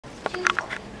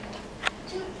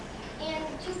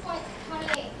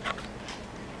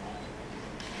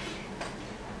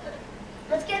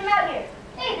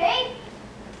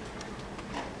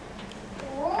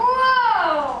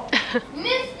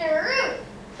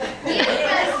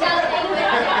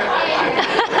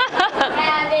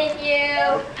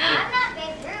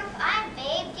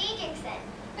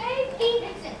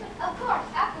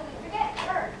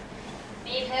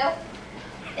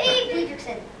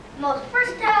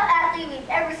athlete we've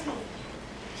ever seen.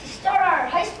 She started on her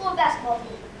high school basketball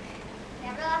team.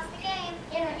 Never lost a game.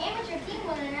 And her amateur team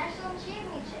won a national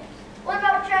championship. What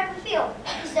about track and field?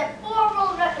 She set 4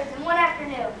 world records in one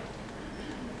afternoon.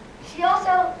 She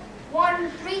also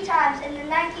won 3 times in the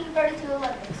 1932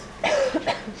 Olympics.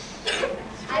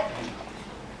 I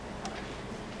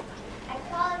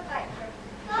qualified for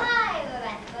 5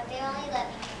 events, but they only let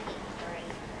me compete in 3.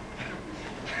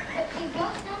 But a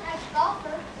Youngstown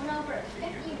ex-golfer won over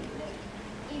 50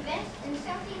 events and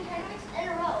 17 tournaments in a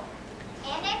row.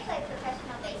 And I played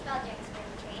professional baseball during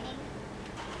spring training.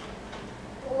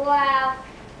 Wow.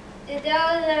 Did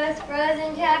those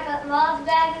frozen chocolate malls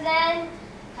back then?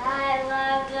 I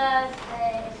love those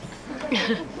things.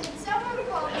 Did someone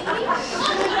call me?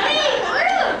 Hey,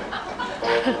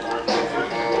 rude!